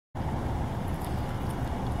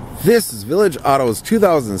This is Village Auto's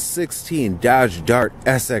 2016 Dodge Dart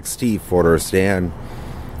SXT four-door sedan.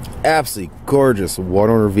 Absolutely gorgeous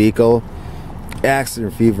one-owner vehicle.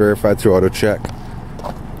 Accident-free, verified through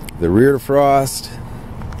AutoCheck. The rear defrost,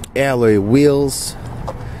 alloy wheels.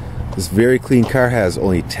 This very clean car has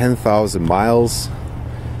only 10,000 miles.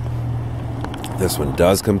 This one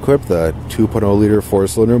does come equipped with a 2.0 liter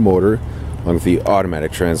four-cylinder motor along with the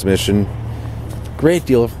automatic transmission. Great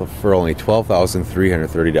deal for only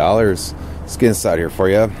 $12,330. Let's get inside here for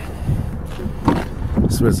you.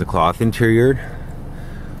 This is the cloth interior.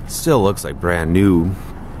 Still looks like brand new.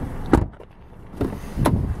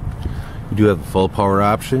 You do have the full power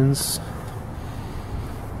options.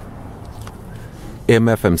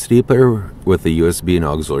 AM/FM stapler with the USB and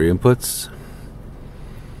auxiliary inputs.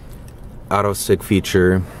 Auto stick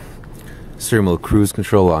feature. Steering wheel cruise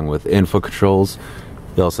control along with info controls.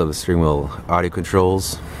 You also have the steering wheel audio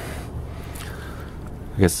controls.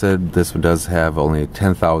 Like I said, this one does have only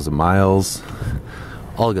 10,000 miles.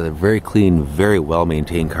 Altogether, very clean, very well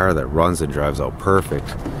maintained car that runs and drives out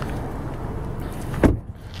perfect.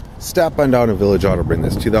 Stop on down to Village Auto, bring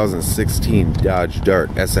this 2016 Dodge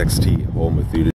Dart SXT home with you today.